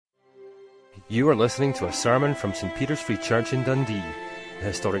You are listening to a sermon from St. Peter's Free Church in Dundee, the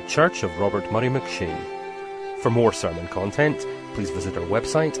historic church of Robert Murray McShane. For more sermon content, please visit our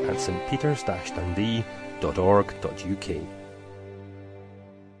website at stpeters-dundee.org.uk. You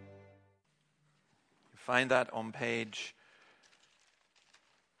find that on page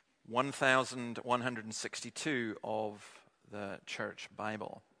 1162 of the Church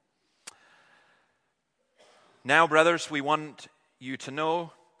Bible. Now, brothers, we want you to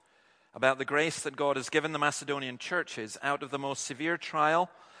know about the grace that God has given the Macedonian churches. Out of the most severe trial,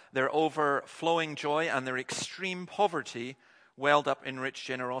 their overflowing joy and their extreme poverty welled up in rich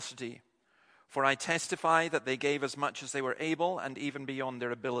generosity. For I testify that they gave as much as they were able and even beyond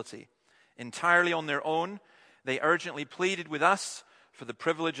their ability. Entirely on their own, they urgently pleaded with us for the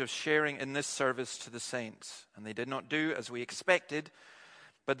privilege of sharing in this service to the saints. And they did not do as we expected,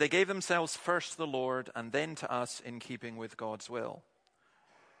 but they gave themselves first to the Lord and then to us in keeping with God's will.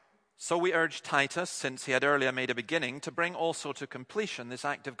 So we urged Titus, since he had earlier made a beginning, to bring also to completion this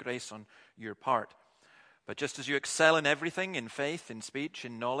act of grace on your part. But just as you excel in everything, in faith, in speech,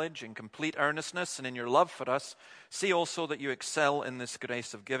 in knowledge, in complete earnestness, and in your love for us, see also that you excel in this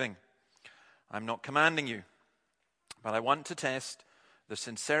grace of giving. I'm not commanding you, but I want to test the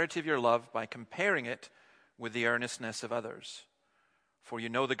sincerity of your love by comparing it with the earnestness of others. For you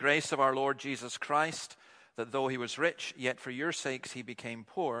know the grace of our Lord Jesus Christ, that though he was rich, yet for your sakes he became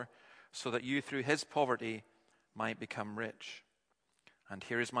poor, so that you through his poverty might become rich. And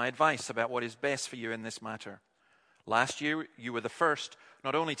here is my advice about what is best for you in this matter. Last year you were the first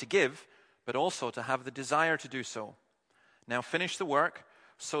not only to give, but also to have the desire to do so. Now finish the work,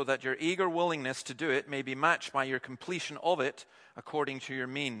 so that your eager willingness to do it may be matched by your completion of it according to your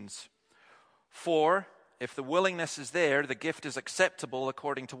means. For if the willingness is there, the gift is acceptable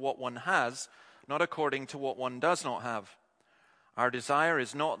according to what one has, not according to what one does not have. Our desire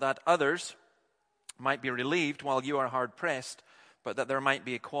is not that others might be relieved while you are hard-pressed, but that there might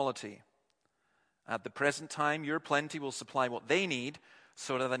be equality. At the present time, your plenty will supply what they need,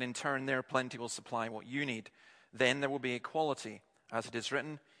 so that in turn their plenty will supply what you need. Then there will be equality. As it is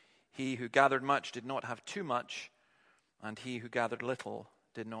written, he who gathered much did not have too much, and he who gathered little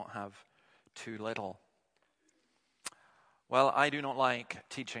did not have too little. Well, I do not like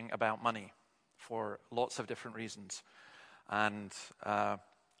teaching about money for lots of different reasons. And I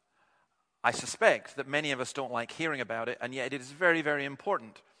suspect that many of us don't like hearing about it, and yet it is very, very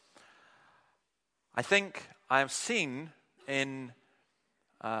important. I think I have seen in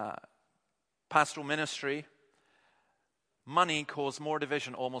pastoral ministry money cause more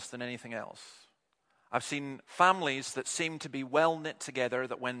division almost than anything else. I've seen families that seem to be well knit together,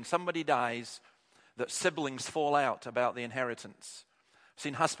 that when somebody dies, that siblings fall out about the inheritance. I've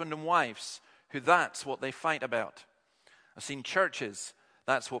seen husband and wives who that's what they fight about. I've seen churches,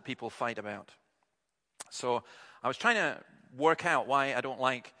 that's what people fight about. So I was trying to work out why I don't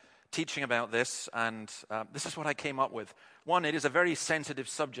like teaching about this, and this is what I came up with. One, it is a very sensitive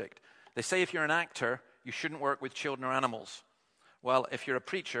subject. They say if you're an actor, you shouldn't work with children or animals. Well, if you're a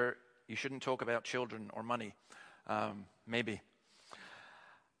preacher, you shouldn't talk about children or money. Maybe.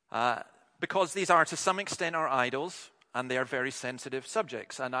 Because these are to some extent our idols, and they are very sensitive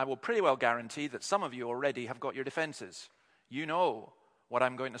subjects. And I will pretty well guarantee that some of you already have got your defenses. You know what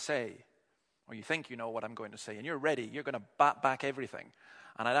I'm going to say, or you think you know what I'm going to say, and you're ready. You're going to bat back everything.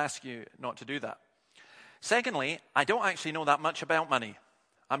 And I'd ask you not to do that. Secondly, I don't actually know that much about money.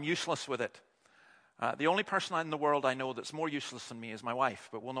 I'm useless with it. The only person in the world I know that's more useless than me is my wife,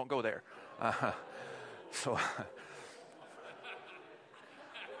 but we'll not go there.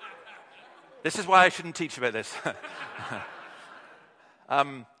 This is why I shouldn't teach about this.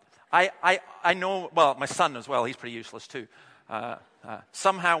 I know, well, my son as well, he's pretty useless too.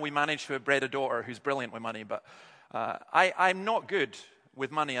 Somehow we managed to have bred a daughter who's brilliant with money, but I'm not good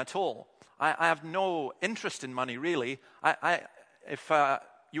with money at all. I have no interest in money, really. If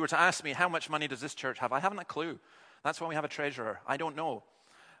you were to ask me, how much money does this church have? I haven't a clue. That's why we have a treasurer. I don't know.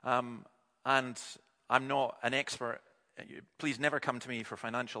 And I'm not an expert. Please never come to me for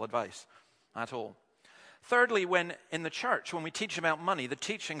financial advice at all. Thirdly, when in the church, when we teach about money, the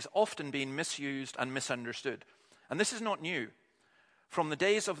teaching's often been misused and misunderstood. And this is not new. From the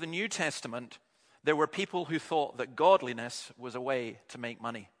days of the New Testament, there were people who thought that godliness was a way to make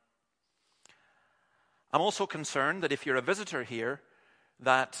money. I'm also concerned that if you're a visitor here,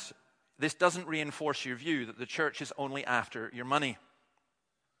 that this doesn't reinforce your view that the church is only after your money.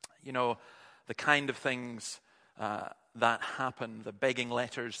 You know, the kind of things that happen, the begging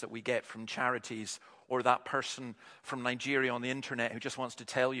letters that we get from charities, or that person from Nigeria on the internet who just wants to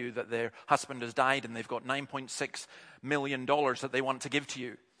tell you that their husband has died and they've got $9.6 million that they want to give to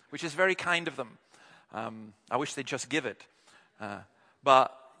you. which is very kind of them. I wish they'd just give it.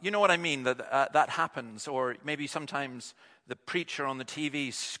 But you know what I mean, that happens. Or maybe sometimes the preacher on the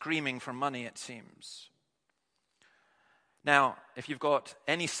TV screaming for money, it seems. Now, if you've got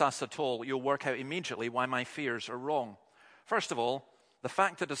any sus at all, you'll work out immediately why my fears are wrong. First of all, the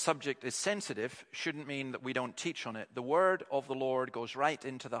fact that a subject is sensitive shouldn't mean that we don't teach on it. The word of the Lord goes right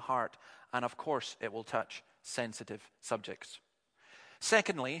into the heart, and of course it will touch sensitive subjects.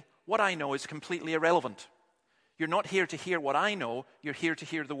 Secondly, what I know is completely irrelevant. You're not here to hear what I know, you're here to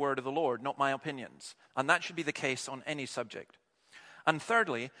hear the word of the Lord, not my opinions. And that should be the case on any subject. And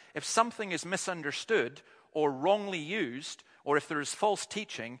thirdly, if something is misunderstood or wrongly used, or if there is false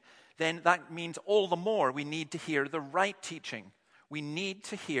teaching, then that means all the more we need to hear the right teaching. We need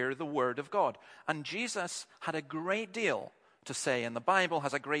to hear the word of God. And Jesus had a great deal to say, and the Bible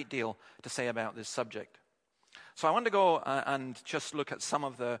has a great deal to say about this subject. So I want to go and just look at some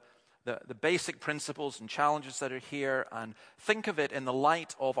of the basic principles and challenges that are here, and think of it in the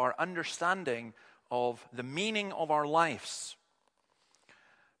light of our understanding of the meaning of our lives.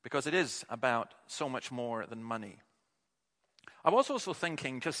 Because it is about so much more than money. I was also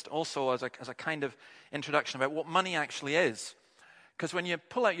thinking, just also as a kind of introduction, about what money actually is. Because when you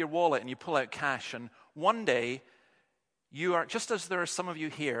pull out your wallet and you pull out cash, and one day you are, just as there are some of you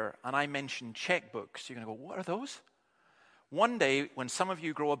here, and I mention checkbooks, you're going to go, what are those? One day, when some of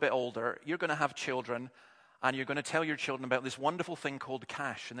you grow a bit older, you're going to have children, and you're going to tell your children about this wonderful thing called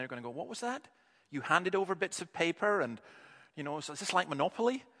cash, and they're going to go, what was that? You handed over bits of paper, and, you know, so is this like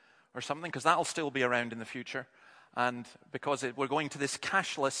Monopoly or something? Because that'll still be around in the future, and because we're going to this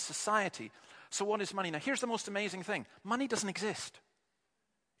cashless society. So what is money? Now, here's the most amazing thing. Money doesn't exist.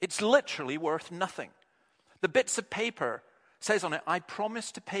 It's literally worth nothing. The bits of paper says on it, I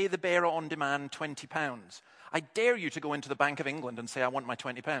promise to pay the bearer on demand £20. I dare you to go into the Bank of England and say, I want my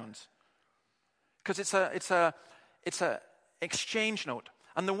 £20. Because it's a exchange note.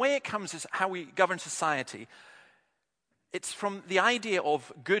 And the way it comes is how we govern society. It's from the idea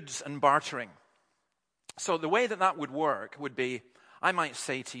of goods and bartering. So the way that would work would be, I might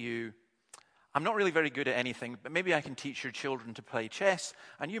say to you, I'm not really very good at anything, but maybe I can teach your children to play chess.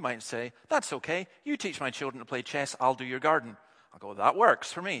 And you might say, that's okay. You teach my children to play chess, I'll do your garden. I'll go, that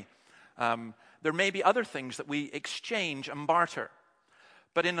works for me. There may be other things that we exchange and barter.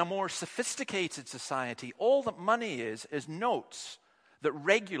 But in a more sophisticated society, all that money is notes that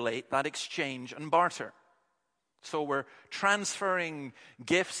regulate that exchange and barter. So we're transferring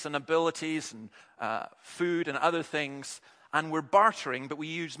gifts and abilities and food and other things, and we're bartering, but we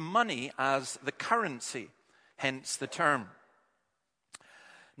use money as the currency, hence the term.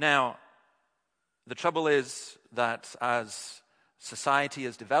 Now, the trouble is that as society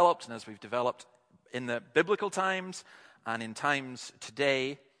has developed, and as we've developed in the biblical times and in times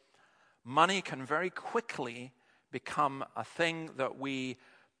today, money can very quickly become a thing that we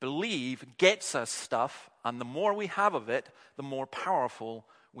believe gets us stuff, and the more we have of it, the more powerful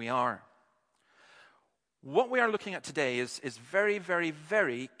we are. What we are looking at today is very, very,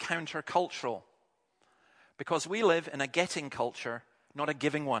 very countercultural, because we live in a getting culture, not a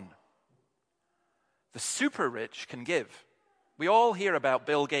giving one. The super rich can give. We all hear about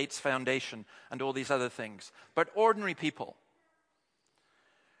Bill Gates Foundation and all these other things, but ordinary people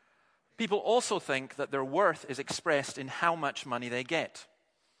also think that their worth is expressed in how much money they get.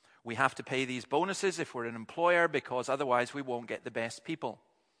 We have to pay these bonuses if we're an employer, because otherwise we won't get the best people.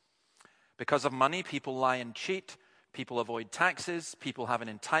 Because of money, people lie and cheat. People avoid taxes. People have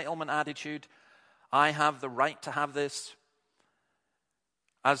an entitlement attitude. I have the right to have this.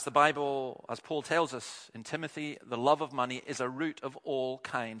 As Paul tells us in Timothy, the love of money is a root of all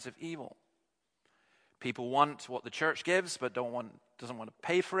kinds of evil. People want what the church gives, but doesn't want to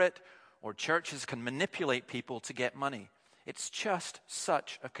pay for it, or churches can manipulate people to get money. It's just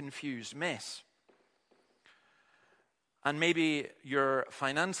such a confused mess. And maybe your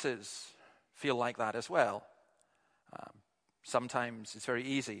finances feel like that as well. Sometimes it's very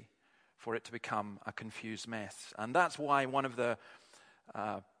easy for it to become a confused mess. And that's why one of the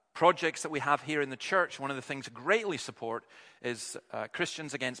projects that we have here in the church, one of the things I greatly support is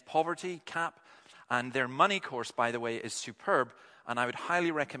Christians Against Poverty, CAP. And their money course, by the way, is superb. And I would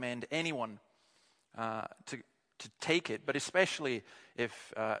highly recommend anyone to take it, but especially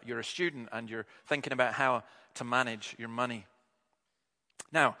if you're a student and you're thinking about how to manage your money.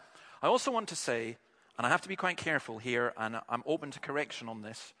 Now, I also want to say, and I have to be quite careful here, and I'm open to correction on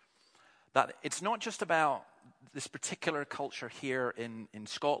this, that it's not just about this particular culture here in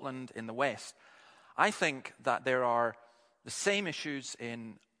Scotland, in the West. I think that there are the same issues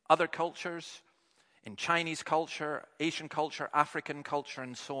in other cultures, in Chinese culture, Asian culture, African culture,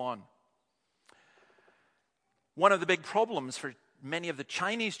 and so on. One of the big problems for many of the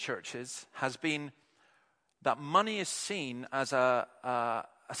Chinese churches has been that money is seen as a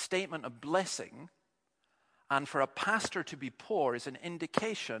statement of blessing, and for a pastor to be poor is an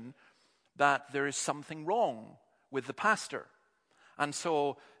indication that there is something wrong with the pastor. And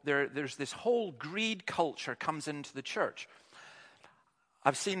so there's this whole greed culture comes into the church.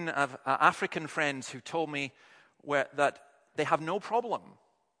 I've seen African friends who told me that they have no problem,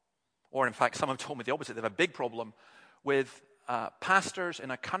 or in fact some have told me the opposite, they have a big problem with pastors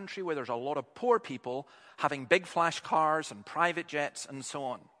in a country where there's a lot of poor people having big flash cars and private jets and so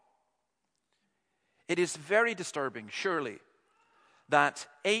on. It is very disturbing, surely, that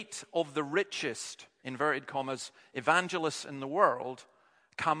 8 of the richest, inverted commas, evangelists in the world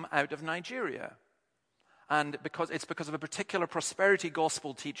come out of Nigeria. And it's because of a particular prosperity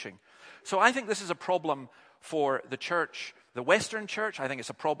gospel teaching. So I think this is a problem for the church, the Western church. I think it's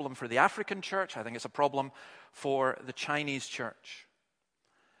a problem for the African church. I think it's a problem for the Chinese church.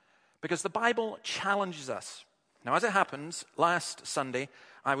 Because the Bible challenges us. Now, as it happens, last Sunday,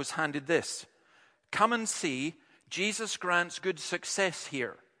 I was handed this. Come and see, Jesus grants good success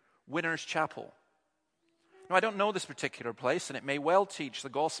here, Winners Chapel. Now, I don't know this particular place, and it may well teach the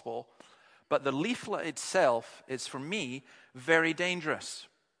gospel, but the leaflet itself is, for me, very dangerous.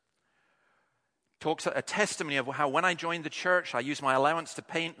 Talks a testimony of how when I joined the church, I used my allowance to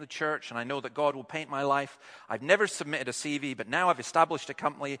paint the church, and I know that God will paint my life. I've never submitted a CV, but now I've established a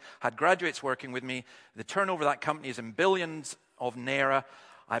company, had graduates working with me. The turnover of that company is in billions of naira.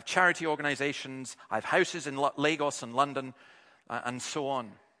 I have charity organizations. I have houses in Lagos and London, and so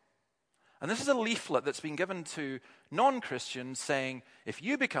on. And this is a leaflet that's been given to non-Christians saying, if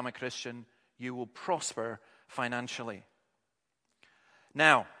you become a Christian, you will prosper financially.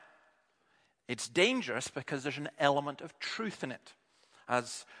 Now, it's dangerous because there's an element of truth in it,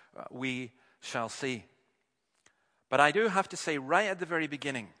 as we shall see. But I do have to say right at the very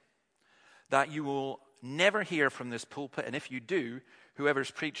beginning that you will never hear from this pulpit, and if you do,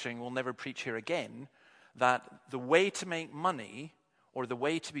 whoever's preaching will never preach here again, that the way to make money or the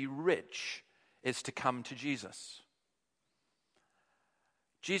way to be rich is to come to Jesus.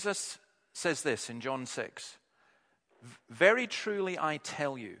 Jesus says this in John 6, very truly I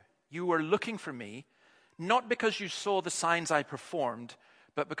tell you, you were looking for me, not because you saw the signs I performed,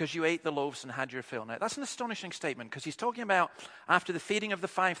 but because you ate the loaves and had your fill. Now, that's an astonishing statement, because he's talking about after the feeding of the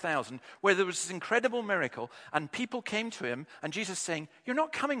 5,000, where there was this incredible miracle, and people came to him, and Jesus saying, you're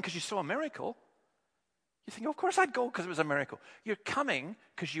not coming because you saw a miracle. You think, of course I'd go because it was a miracle. You're coming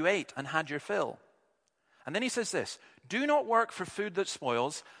because you ate and had your fill. And then he says this, do not work for food that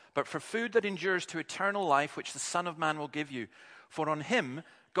spoils, but for food that endures to eternal life, which the Son of Man will give you. For on him,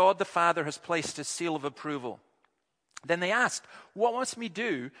 God the Father has placed his seal of approval. Then they asked, what must we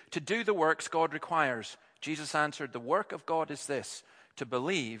do to do the works God requires? Jesus answered, the work of God is this, to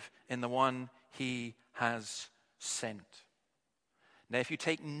believe in the one he has sent. Now, if you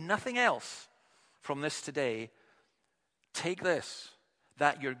take nothing else from this today, take this,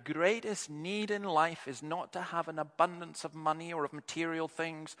 that your greatest need in life is not to have an abundance of money or of material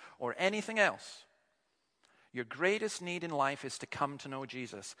things or anything else. Your greatest need in life is to come to know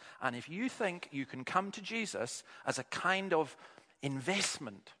Jesus. And if you think you can come to Jesus as a kind of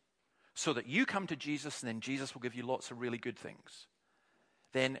investment so that you come to Jesus and then Jesus will give you lots of really good things,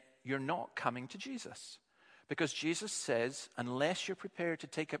 then you're not coming to Jesus. Because Jesus says, unless you're prepared to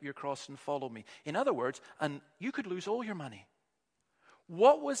take up your cross and follow me. In other words, and you could lose all your money.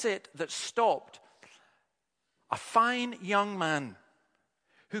 What was it that stopped a fine young man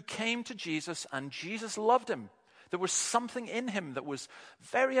who came to Jesus and Jesus loved him? There was something in him that was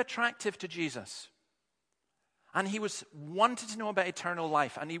very attractive to Jesus. And he wanted to know about eternal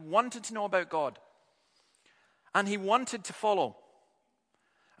life, and he wanted to know about God. And he wanted to follow.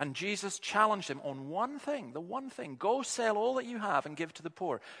 And Jesus challenged him on one thing, the one thing, go sell all that you have and give to the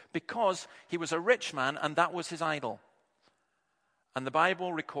poor, because he was a rich man and that was his idol. And the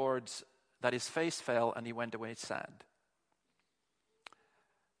Bible records that his face fell and he went away sad.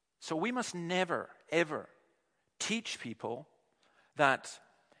 So we must never, ever teach people that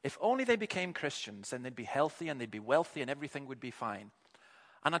if only they became Christians, then they'd be healthy and they'd be wealthy and everything would be fine.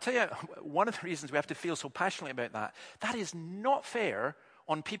 And I'll tell you, one of the reasons we have to feel so passionately about that is not fair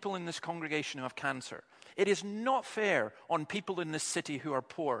on people in this congregation who have cancer. It is not fair on people in this city who are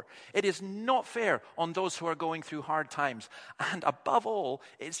poor. It is not fair on those who are going through hard times. And above all,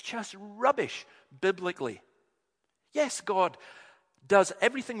 it's just rubbish biblically. Yes, God does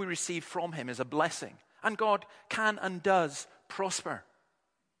everything we receive from him is a blessing. And God can and does prosper.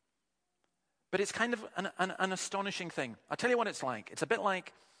 But it's kind of an astonishing thing. I'll tell you what it's like. It's a bit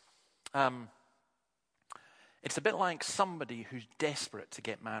like somebody who's desperate to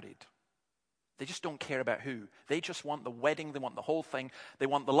get married. They just don't care about who. They just want the wedding. They want the whole thing. They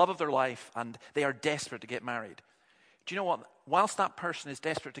want the love of their life, and they are desperate to get married. Do you know what? Whilst that person is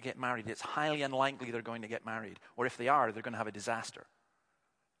desperate to get married, it's highly unlikely they're going to get married. Or if they are, they're going to have a disaster.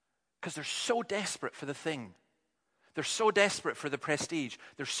 Because they're so desperate for the thing. They're so desperate for the prestige.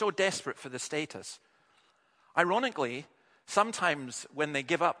 They're so desperate for the status. Ironically, sometimes when they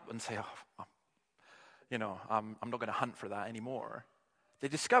give up and say, I'm not going to hunt for that anymore, they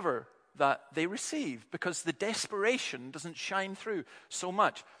discover that they receive because the desperation doesn't shine through so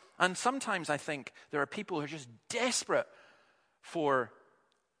much. And sometimes I think there are people who are just desperate for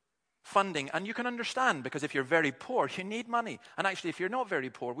funding. And you can understand, because if you're very poor, you need money. And actually, if you're not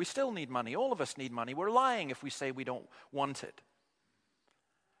very poor, we still need money. All of us need money. We're lying if we say we don't want it.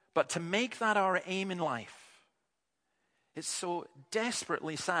 But to make that our aim in life, it's so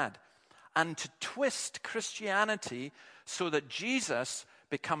desperately sad. And to twist Christianity so that Jesus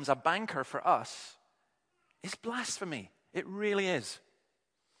becomes a banker for us is blasphemy. It really is.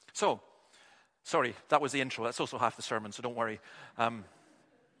 So, sorry, that was the intro. That's also half the sermon, so don't worry.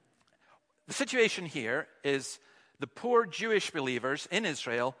 The situation here is the poor Jewish believers in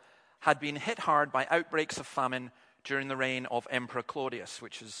Israel had been hit hard by outbreaks of famine during the reign of Emperor Claudius,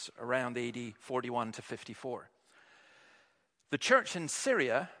 which is around AD 41 to 54. The church in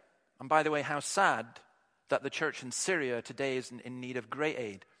Syria, and by the way, how sad that the church in Syria today is in need of great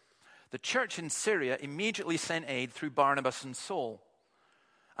aid. The church in Syria immediately sent aid through Barnabas and Saul.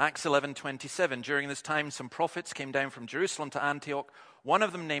 Acts 11:27, during this time some prophets came down from Jerusalem to Antioch. One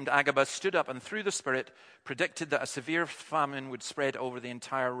of them, named Agabus, stood up and through the Spirit predicted that a severe famine would spread over the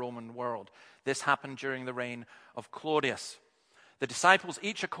entire Roman world. This happened during the reign of Claudius. The disciples,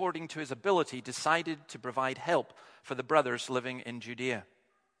 each according to his ability, decided to provide help for the brothers living in Judea.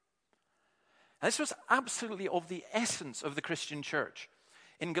 And this was absolutely of the essence of the Christian church.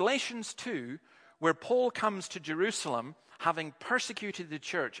 In Galatians 2, where Paul comes to Jerusalem, having persecuted the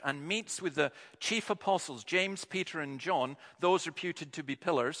church, and meets with the chief apostles, James, Peter, and John, those reputed to be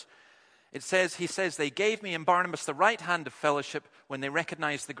pillars, he says, they gave me and Barnabas the right hand of fellowship when they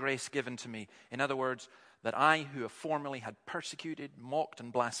recognized the grace given to me. In other words, that I, who formerly had persecuted, mocked,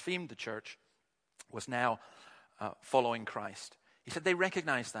 and blasphemed the church, was now following Christ. He said they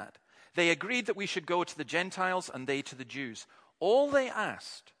recognized that. They agreed that we should go to the Gentiles and they to the Jews. All they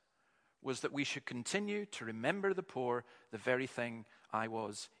asked was that we should continue to remember the poor, the very thing I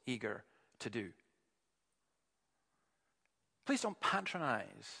was eager to do. Please don't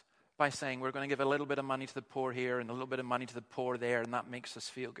patronize by saying we're going to give a little bit of money to the poor here and a little bit of money to the poor there, and that makes us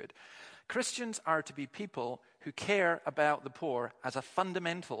feel good. Christians are to be people who care about the poor as a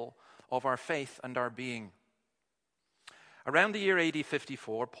fundamental of our faith and our being. Around the year AD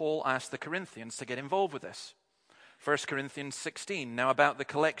 54, Paul asked the Corinthians to get involved with this. 1 Corinthians 16, now about the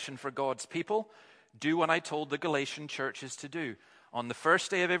collection for God's people, do what I told the Galatian churches to do. On the first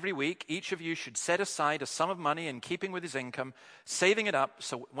day of every week, each of you should set aside a sum of money in keeping with his income, saving it up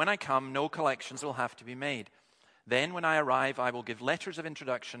so when I come, no collections will have to be made. Then when I arrive, I will give letters of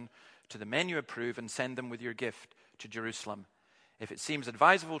introduction to the men you approve and send them with your gift to Jerusalem. If it seems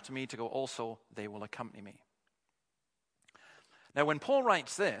advisable to me to go also, they will accompany me. Now, when Paul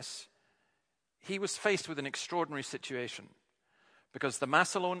writes this, he was faced with an extraordinary situation because the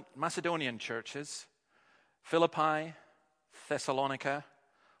Macedonian churches, Philippi, Thessalonica,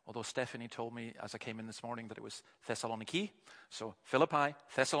 although Stephanie told me as I came in this morning that it was Thessaloniki, so Philippi,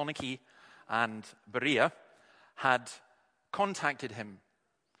 Thessaloniki, and Berea had contacted him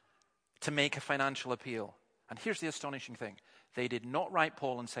to make a financial appeal. And here's the astonishing thing. They did not write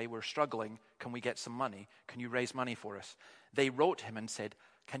Paul and say, we're struggling, can we get some money? Can you raise money for us? They wrote him and said,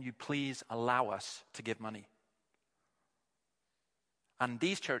 can you please allow us to give money? And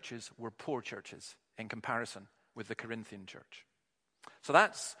these churches were poor churches in comparison with the Corinthian church. So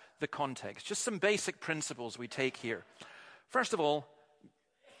that's the context. Just some basic principles we take here. First of all,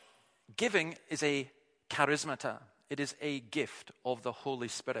 giving is a charismata. It is a gift of the Holy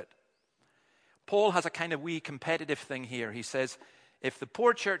Spirit. Paul has a kind of wee competitive thing here. He says, if the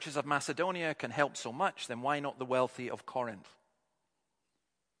poor churches of Macedonia can help so much, then why not the wealthy of Corinth?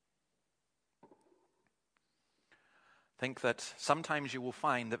 Think that sometimes you will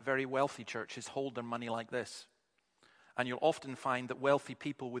find that very wealthy churches hold their money like this. And you'll often find that wealthy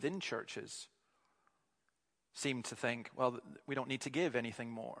people within churches seem to think, well, we don't need to give anything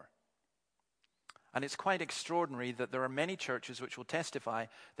more. And it's quite extraordinary that there are many churches which will testify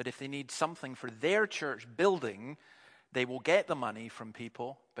that if they need something for their church building, They will get the money from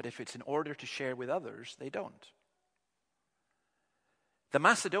people, but if it's in order to share with others, they don't. The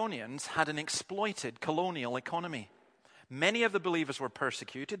Macedonians had an exploited colonial economy. Many of the believers were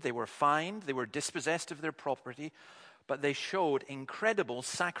persecuted, they were fined, they were dispossessed of their property, but they showed incredible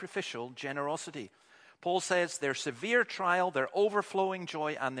sacrificial generosity. Paul says their severe trial, their overflowing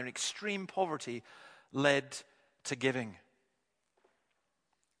joy, and their extreme poverty led to giving.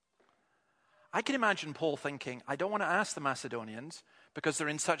 I can imagine Paul thinking, I don't want to ask the Macedonians because they're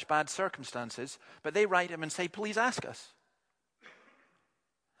in such bad circumstances, but they write him and say, please ask us.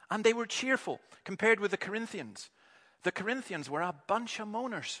 And they were cheerful compared with the Corinthians. The Corinthians were a bunch of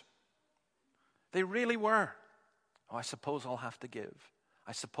moaners. They really were. Oh, I suppose I'll have to give.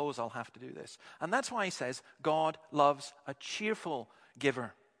 I suppose I'll have to do this. And that's why he says God loves a cheerful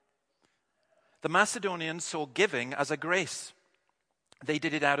giver. The Macedonians saw giving as a grace. They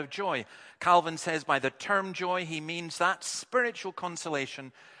did it out of joy. Calvin says by the term joy, he means that spiritual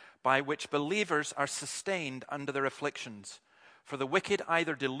consolation by which believers are sustained under their afflictions. For the wicked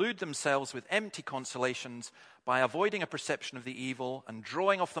either delude themselves with empty consolations by avoiding a perception of the evil and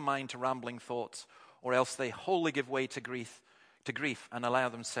drawing off the mind to rambling thoughts, or else they wholly give way to grief and allow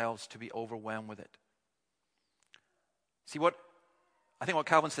themselves to be overwhelmed with it. See, I think what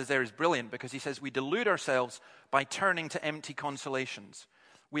Calvin says there is brilliant, because he says we delude ourselves by turning to empty consolations.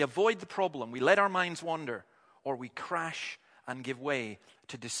 We avoid the problem, we let our minds wander, or we crash and give way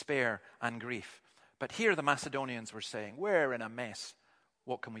to despair and grief. But here the Macedonians were saying, we're in a mess.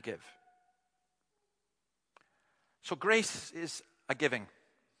 What can we give? So grace is a giving,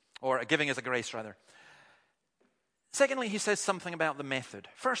 or a giving is a grace rather. Secondly, he says something about the method.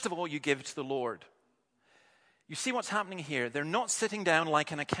 First of all, you give to the Lord. You see what's happening here. They're not sitting down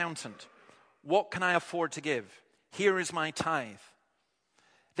like an accountant. What can I afford to give? Here is my tithe.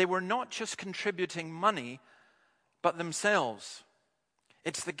 They were not just contributing money, but themselves.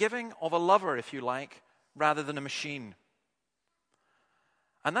 It's the giving of a lover, if you like, rather than a machine.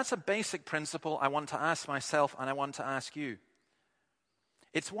 And that's a basic principle I want to ask myself and I want to ask you.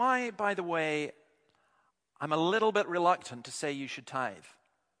 It's why, by the way, I'm a little bit reluctant to say you should tithe.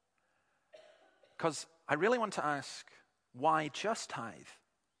 Because I really want to ask, why just tithe?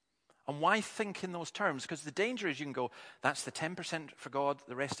 And why think in those terms? Because the danger is you can go, that's the 10% for God,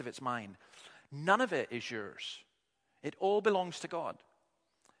 the rest of it's mine. None of it is yours. It all belongs to God.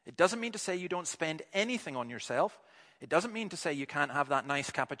 It doesn't mean to say you don't spend anything on yourself. It doesn't mean to say you can't have that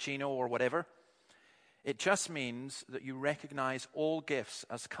nice cappuccino or whatever. It just means that you recognize all gifts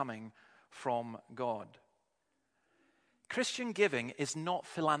as coming from God. Christian giving is not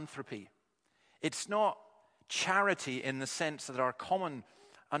philanthropy. It's not charity in the sense that our common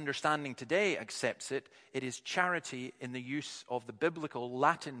understanding today accepts it. It is charity in the use of the biblical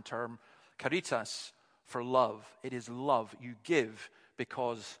Latin term caritas for love. It is love. You give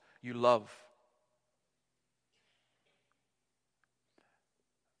because you love.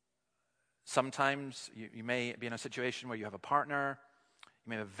 Sometimes you may be in a situation where you have a partner, you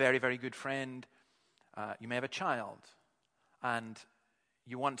may have a very, very good friend, you may have a child, and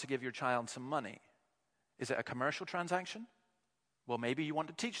you want to give your child some money. Is it a commercial transaction? Well, maybe you want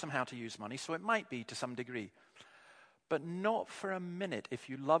to teach them how to use money, so it might be to some degree. But not for a minute, if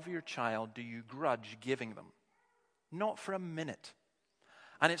you love your child, do you grudge giving them. Not for a minute.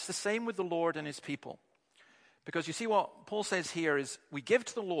 And it's the same with the Lord and his people. Because you see what Paul says here is we give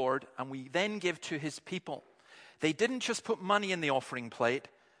to the Lord and we then give to his people. They didn't just put money in the offering plate,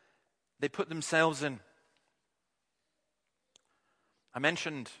 they put themselves in. I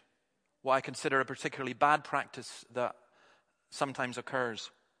mentioned what I consider a particularly bad practice that sometimes occurs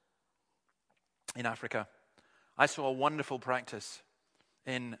in Africa. I saw a wonderful practice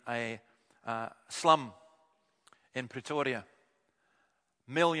in a slum in Pretoria.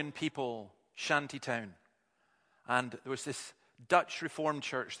 1 million people, shanty town. And there was this Dutch Reformed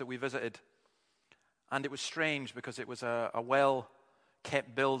church that we visited. And it was strange because it was a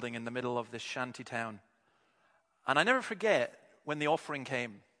well-kept building in the middle of this shanty town. And I never forget when the offering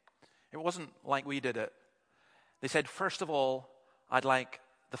came. It wasn't like we did it. They said, first of all, I'd like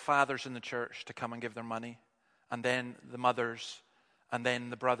the fathers in the church to come and give their money, and then the mothers, and then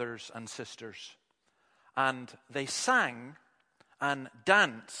the brothers and sisters. And they sang and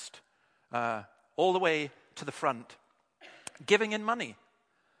danced all the way to the front, giving in money.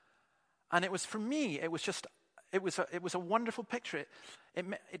 And it was, for me, it was a wonderful picture.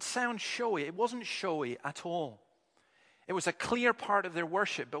 It sounds showy. It wasn't showy at all. It was a clear part of their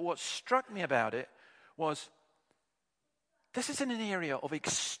worship. But what struck me about it was, this is in an area of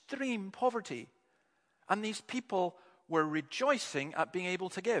extreme poverty. And these people were rejoicing at being able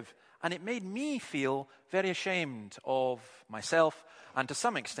to give. And it made me feel very ashamed of myself and to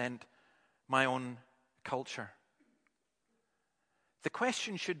some extent my own culture. The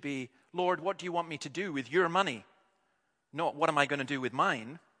question should be, Lord, what do you want me to do with your money? Not what am I going to do with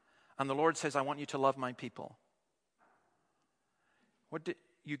mine? And the Lord says, I want you to love my people. What do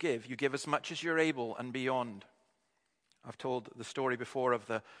you give? You give as much as you're able and beyond. I've told the story before of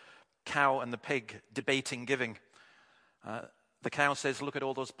the cow and the pig debating giving. The cow says, look at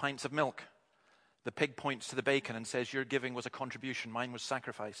all those pints of milk. The pig points to the bacon and says, your giving was a contribution, mine was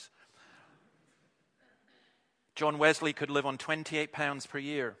sacrifice. John Wesley could live on £28 per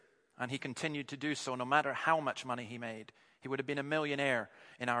year, and he continued to do so no matter how much money he made. He would have been a millionaire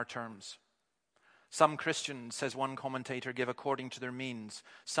in our terms. Some Christians, says one commentator, give according to their means,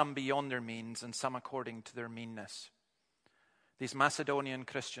 some beyond their means, and some according to their meanness. These Macedonian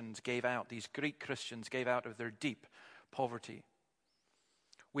Christians gave out, these Greek Christians gave out of their deep poverty.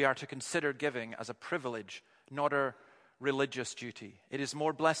 We are to consider giving as a privilege, not a religious duty. It is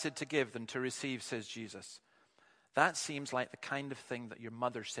more blessed to give than to receive, says Jesus. That seems like the kind of thing that your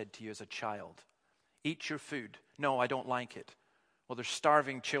mother said to you as a child. Eat your food. No, I don't like it. Well, there's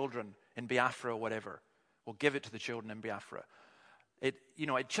starving children in Biafra or whatever. Well, give it to the children in Biafra. It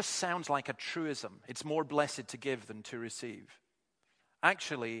just sounds like a truism. It's more blessed to give than to receive.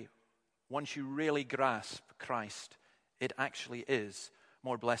 Actually, once you really grasp Christ, it actually is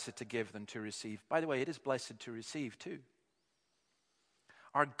more blessed to give than to receive. By the way, it is blessed to receive too.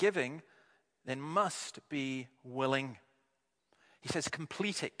 Our giving then must be willing. He says,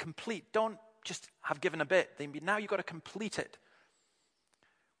 complete it, complete. Don't just have given a bit. Now you've got to complete it.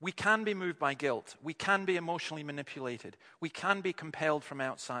 We can be moved by guilt. We can be emotionally manipulated. We can be compelled from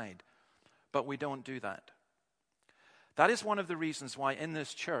outside. But we don't do that. That is one of the reasons why in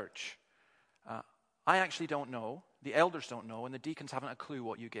this church, I actually don't know, the elders don't know, and the deacons haven't a clue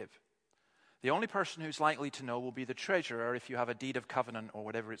what you give. The only person who's likely to know will be the treasurer if you have a deed of covenant or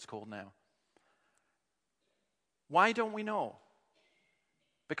whatever it's called now. Why don't we know?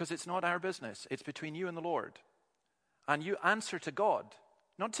 Because it's not our business. It's between you and the Lord. And you answer to God,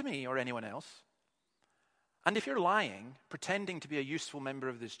 not to me or anyone else. And if you're lying, pretending to be a useful member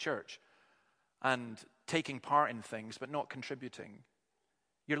of this church and taking part in things but not contributing,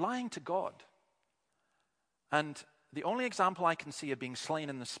 you're lying to God. And the only example I can see of being slain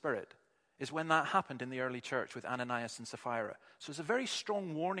in the Spirit is when that happened in the early church with Ananias and Sapphira. So it's a very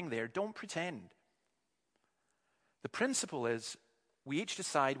strong warning there. Don't pretend. The principle is we each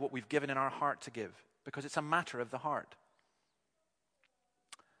decide what we've given in our heart to give because it's a matter of the heart.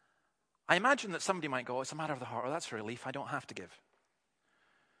 I imagine that somebody might go, it's a matter of the heart. Oh, that's a relief. I don't have to give.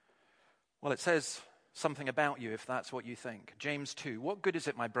 Well, it says something about you if that's what you think. James 2, what good is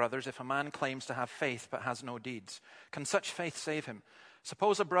it, my brothers, if a man claims to have faith but has no deeds? Can such faith save him?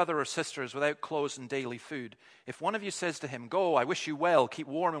 Suppose a brother or sister is without clothes and daily food. If one of you says to him, go, I wish you well, keep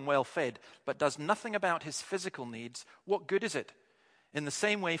warm and well fed, but does nothing about his physical needs, what good is it? In the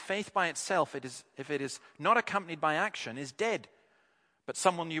same way, faith by itself, if it is not accompanied by action, is dead. But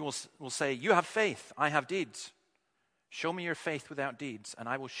someone you will say, you have faith, I have deeds. Show me your faith without deeds, and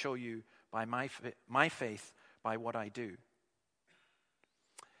I will show you by my faith by what I do.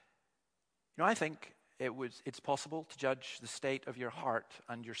 I think it's possible to judge the state of your heart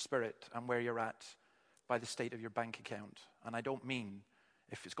and your spirit and where you're at by the state of your bank account. And I don't mean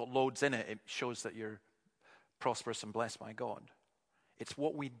if it's got loads in it, it shows that you're prosperous and blessed by God. It's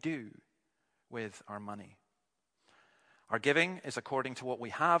what we do with our money. Our giving is according to what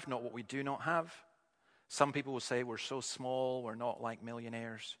we have, not what we do not have. Some people will say we're so small, we're not like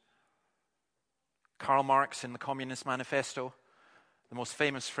millionaires. Karl Marx in the Communist Manifesto, the most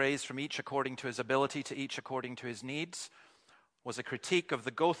famous phrase, from each according to his ability to each according to his needs, was a critique of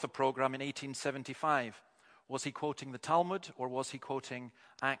the Gotha program in 1875. Was he quoting the Talmud or was he quoting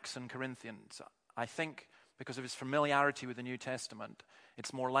Acts and Corinthians? I think because of his familiarity with the New Testament,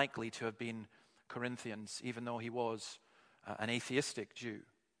 it's more likely to have been Corinthians, even though he was an atheistic Jew.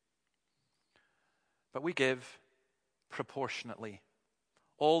 But we give proportionately.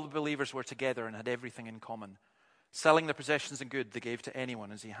 All the believers were together and had everything in common. Selling their possessions and goods they gave to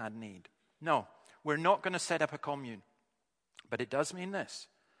anyone as he had need. No, we're not going to set up a commune. But it does mean this,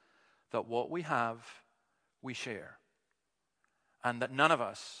 that what we have, we share. And that none of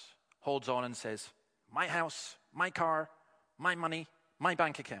us holds on and says, my house, my car, my money, my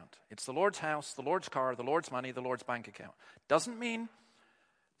bank account. It's the Lord's house, the Lord's car, the Lord's money, the Lord's bank account. Doesn't mean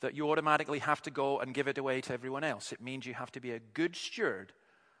that you automatically have to go and give it away to everyone else. It means you have to be a good steward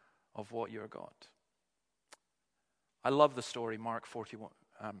of what you're got. I love the story, Mark 41.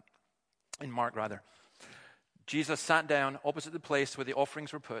 Jesus sat down opposite the place where the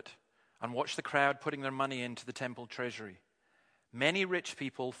offerings were put, and watched the crowd putting their money into the temple treasury. Many rich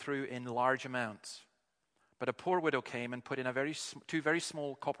people threw in large amounts, but a poor widow came and put in two very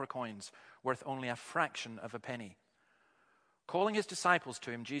small copper coins worth only a fraction of a penny. Calling his disciples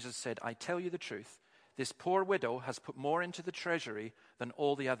to him, Jesus said, "I tell you the truth, this poor widow has put more into the treasury than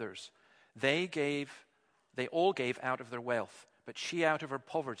all the others. They all gave out of their wealth, but she out of her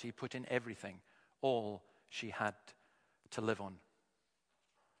poverty put in everything, all she had to live on."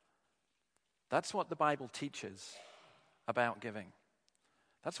 That's what the Bible teaches about giving.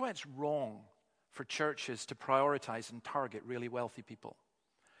 That's why it's wrong for churches to prioritize and target really wealthy people.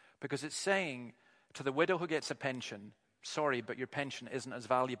 Because it's saying to the widow who gets a pension, sorry, but your pension isn't as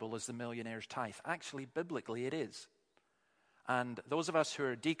valuable as the millionaire's tithe. Actually, biblically, it is. And those of us who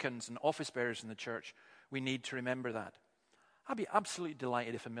are deacons and office bearers in the church, we need to remember that. I'd be absolutely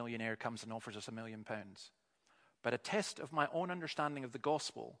delighted if a millionaire comes and offers us £1 million. But a test of my own understanding of the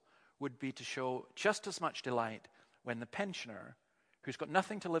gospel would be to show just as much delight when the pensioner, who's got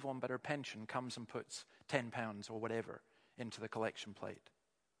nothing to live on but her pension, comes and puts £10 or whatever into the collection plate.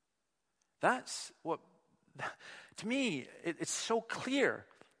 That's what, to me, it's so clear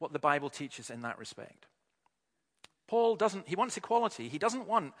what the Bible teaches in that respect. Paul he wants equality. He doesn't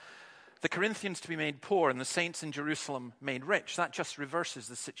want the Corinthians to be made poor and the saints in Jerusalem made rich. That just reverses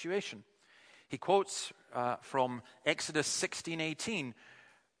the situation. He quotes from Exodus 16:18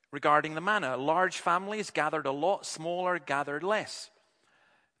 regarding the manna. Large families gathered a lot, smaller gathered less.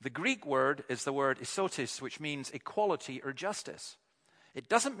 The Greek word is the word isotis, which means equality or justice. It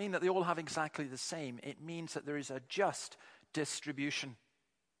doesn't mean that they all have exactly the same. It means that there is a just distribution.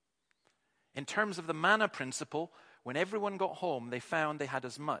 In terms of the manna principle, when everyone got home, they found they had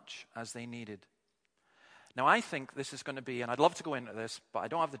as much as they needed. Now, I think this is going to be, and I'd love to go into this, but I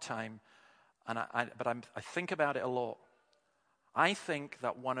don't have the time, I think about it a lot. I think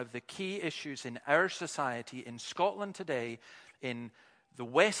that one of the key issues in our society, in Scotland today, in the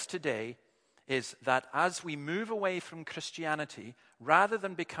West today, is that as we move away from Christianity, rather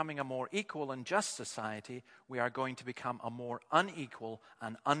than becoming a more equal and just society, we are going to become a more unequal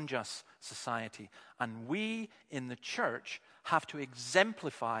and unjust society. And we in the church have to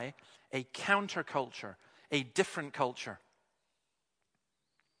exemplify a counterculture, a different culture.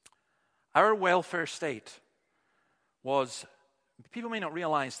 Our welfare state was, people may not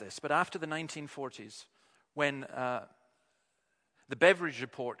realize this, but after the 1940s, when the Beveridge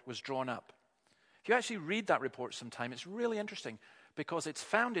Report was drawn up, if you actually read that report sometime, it's really interesting because it's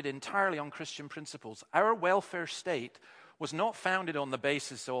founded entirely on Christian principles. Our welfare state was not founded on the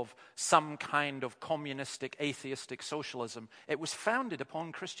basis of some kind of communistic, atheistic socialism. It was founded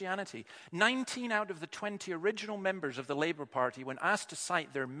upon Christianity. 19 out of the 20 original members of the Labour Party, when asked to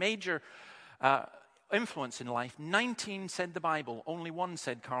cite their major influence in life, 19 said the Bible, only one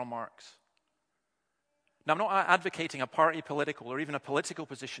said Karl Marx. Now, I'm not advocating a party political or even a political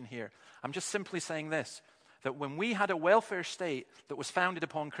position here. I'm just simply saying this, that when we had a welfare state that was founded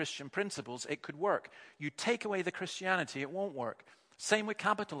upon Christian principles, it could work. You take away the Christianity, it won't work. Same with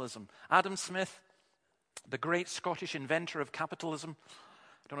capitalism. Adam Smith, the great Scottish inventor of capitalism,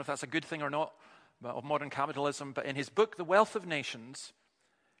 I don't know if that's a good thing or not, of modern capitalism, but in his book, The Wealth of Nations,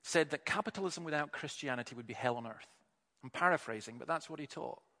 said that capitalism without Christianity would be hell on earth. I'm paraphrasing, but that's what he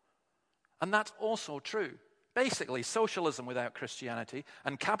taught. And that's also true. Basically, socialism without Christianity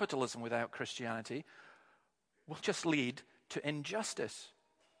and capitalism without Christianity will just lead to injustice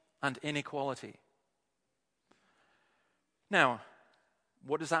and inequality. Now,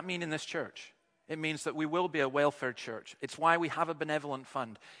 what does that mean in this church? It means that we will be a welfare church. It's why we have a benevolent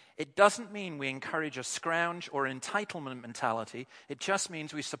fund. It doesn't mean we encourage a scrounge or entitlement mentality. It just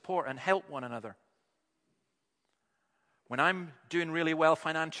means we support and help one another. When I'm doing really well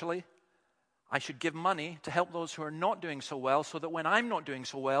financially, I should give money to help those who are not doing so well so that when I'm not doing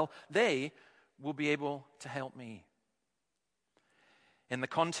so well, they will be able to help me. In the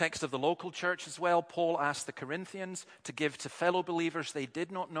context of the local church as well, Paul asked the Corinthians to give to fellow believers they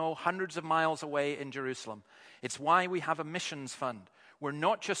did not know hundreds of miles away in Jerusalem. It's why we have a missions fund. We're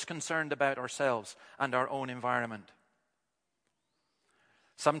not just concerned about ourselves and our own environment.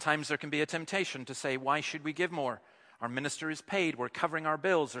 Sometimes there can be a temptation to say, why should we give more? Our minister is paid, we're covering our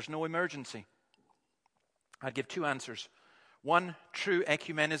bills, there's no emergency. I'd give two answers. One, true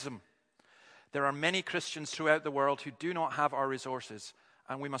ecumenism. There are many Christians throughout the world who do not have our resources,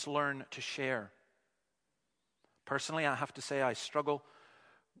 and we must learn to share. Personally, I have to say I struggle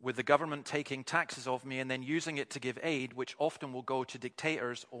with the government taking taxes off me and then using it to give aid, which often will go to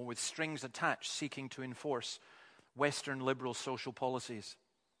dictators or with strings attached seeking to enforce Western liberal social policies.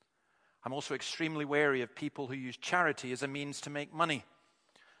 I'm also extremely wary of people who use charity as a means to make money.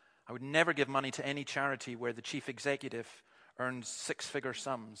 I would never give money to any charity where the chief executive earns six-figure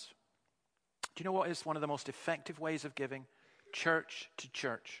sums. Do you know what is one of the most effective ways of giving? Church to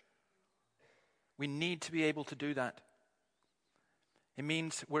church. We need to be able to do that. It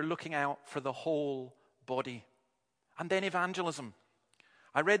means we're looking out for the whole body. And then evangelism.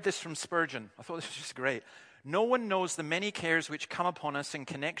 I read this from Spurgeon. I thought this was just great. No one knows the many cares which come upon us in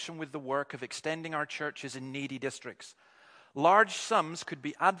connection with the work of extending our churches in needy districts. Large sums could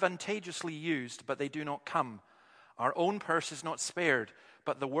be advantageously used, but they do not come. Our own purse is not spared,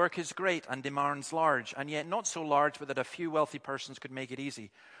 but the work is great and demands large, and yet not so large but that a few wealthy persons could make it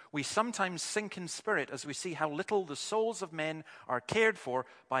easy. We sometimes sink in spirit as we see how little the souls of men are cared for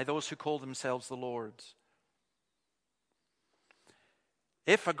by those who call themselves the Lord's.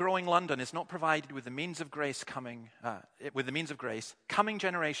 If a growing London is not provided with the means of grace coming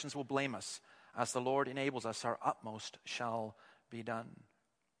generations will blame us. As the Lord enables us, our utmost shall be done.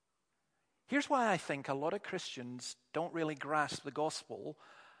 Here's why I think a lot of Christians don't really grasp the gospel,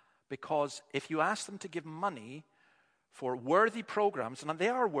 because if you ask them to give money for worthy programs, and they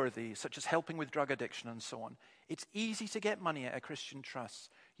are worthy, such as helping with drug addiction and so on, it's easy to get money at a Christian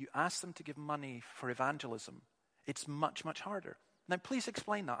trust. You ask them to give money for evangelism, it's much, much harder. Now, please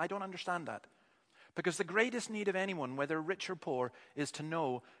explain that. I don't understand that. Because the greatest need of anyone, whether rich or poor, is to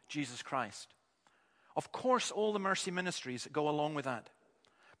know Jesus Christ. Of course, all the mercy ministries go along with that.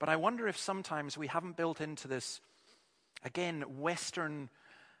 But I wonder if sometimes we haven't built into this, again, Western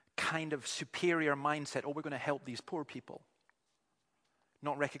kind of superior mindset, we're going to help these poor people,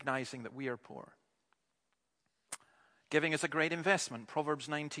 not recognizing that we are poor. Giving is a great investment. Proverbs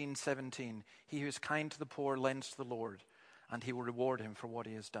 19:17. He who is kind to the poor lends to the Lord, and he will reward him for what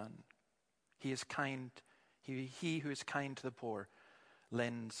he has done. He is kind. He who is kind to the poor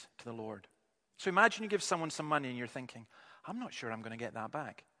lends to the Lord. So imagine you give someone some money and you're thinking, I'm not sure I'm going to get that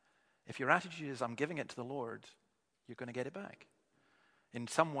back. If your attitude is, I'm giving it to the Lord, you're going to get it back in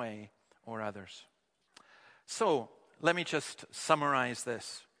some way or others. So let me just summarize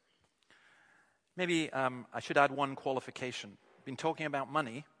this. Maybe I should add one qualification. I've been talking about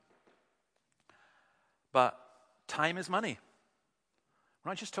money, but time is money.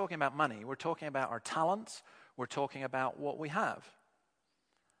 We're not just talking about money. We're talking about our talents. We're talking about what we have.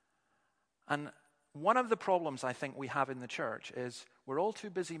 And one of the problems I think we have in the church is we're all too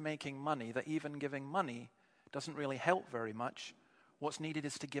busy making money that even giving money doesn't really help very much. What's needed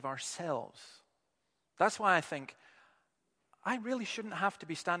is to give ourselves. That's why I think I really shouldn't have to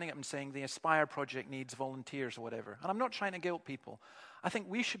be standing up and saying the Aspire project needs volunteers or whatever. And I'm not trying to guilt people. I think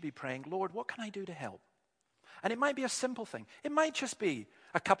we should be praying, Lord, what can I do to help? And it might be a simple thing. It might just be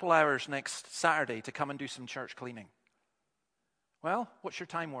a couple hours next Saturday to come and do some church cleaning. Well, what's your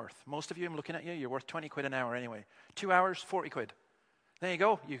time worth? Most of you, I'm looking at you, you're worth 20 quid an hour anyway. 2 hours, 40 quid. There you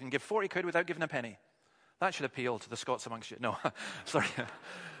go. You can give 40 quid without giving a penny. That should appeal to the Scots amongst you. No, sorry.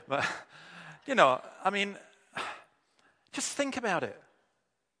 But, just think about it.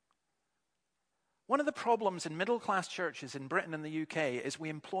 One of the problems in middle-class churches in Britain and the UK is we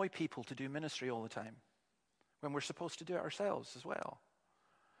employ people to do ministry all the time when we're supposed to do it ourselves as well.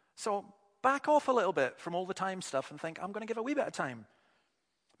 So back off a little bit from all the time stuff and think, I'm going to give a wee bit of time.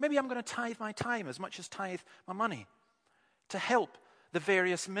 Maybe I'm going to tithe my time as much as tithe my money to help the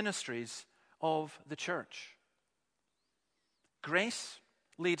various ministries of the church. Grace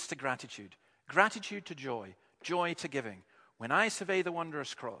leads to gratitude. Gratitude to joy. Joy to giving. When I survey the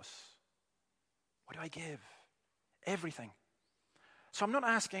wondrous cross, what do I give? Everything. So I'm not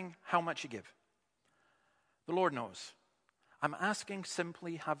asking how much you give. The Lord knows. I'm asking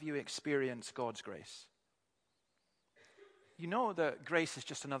simply, have you experienced God's grace? You know that grace is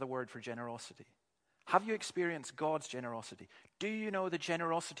just another word for generosity. Have you experienced God's generosity? Do you know the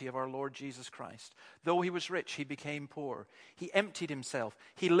generosity of our Lord Jesus Christ? Though he was rich, he became poor. He emptied himself.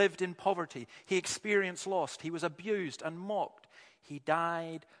 He lived in poverty. He experienced loss. He was abused and mocked. He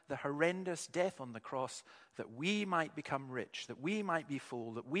died the horrendous death on the cross that we might become rich, that we might be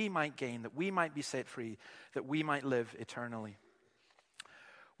full, that we might gain, that we might be set free, that we might live eternally.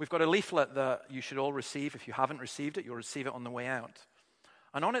 We've got a leaflet that you should all receive. If you haven't received it, you'll receive it on the way out.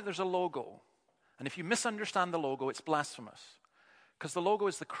 And on it there's a logo. And if you misunderstand the logo, it's blasphemous. Because the logo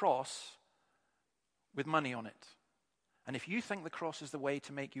is the cross with money on it. And if you think the cross is the way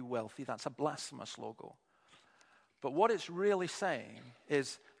to make you wealthy, that's a blasphemous logo. But what it's really saying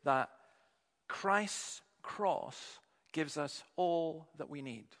is that Christ's cross gives us all that we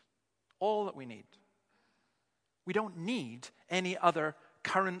need. All that we need. We don't need any other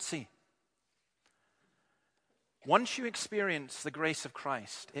currency. Once you experience the grace of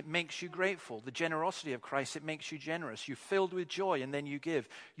Christ, it makes you grateful. The generosity of Christ, it makes you generous. You're filled with joy, and then you give.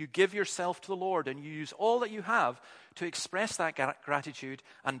 You give yourself to the Lord, and you use all that you have to express that gratitude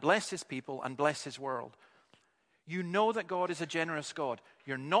and bless his people and bless his world. You know that God is a generous God.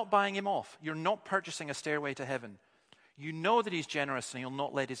 You're not buying him off. You're not purchasing a stairway to heaven. You know that he's generous and he'll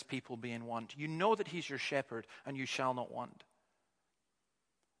not let his people be in want. You know that he's your shepherd and you shall not want.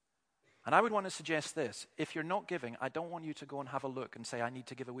 And I would want to suggest this. If you're not giving, I don't want you to go and have a look and say, I need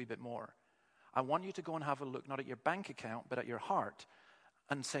to give a wee bit more. I want you to go and have a look, not at your bank account, but at your heart,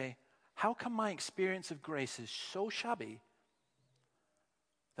 and say, how come my experience of grace is so shabby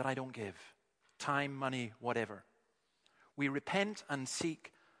that I don't give? Time, money, whatever. We repent and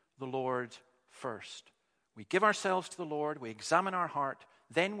seek the Lord first. We give ourselves to the Lord, we examine our heart,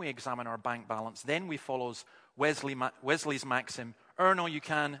 then we examine our bank balance, then we follow Wesley's maxim, earn all you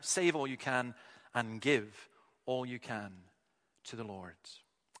can, save all you can, and give all you can to the Lord.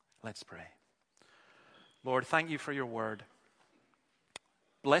 Let's pray. Lord, thank you for your word.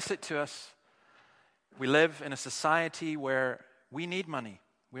 Bless it to us. We live in a society where we need money.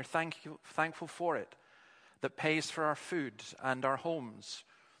 We're thankful for it, that pays for our food and our homes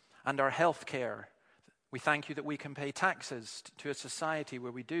and our health care. We thank you that we can pay taxes to a society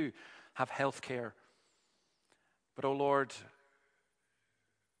where we do have health care. But, oh Lord,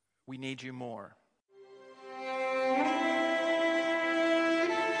 we need you more.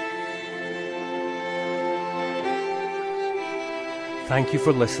 Thank you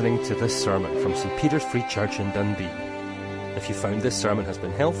for listening to this sermon from St. Peter's Free Church in Dundee. If you found this sermon has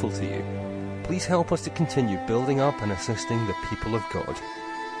been helpful to you, please help us to continue building up and assisting the people of God.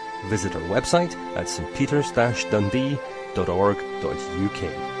 Visit our website at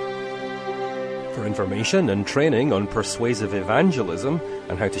stpeters-dundee.org.uk. For information and training on persuasive evangelism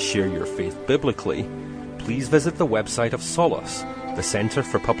and how to share your faith biblically, please visit the website of Solas, the Centre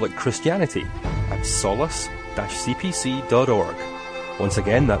for Public Christianity, at solas-cpc.org. Once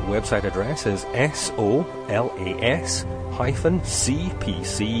again, that website address is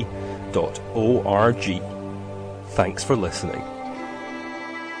solas-cpc.org. Thanks for listening.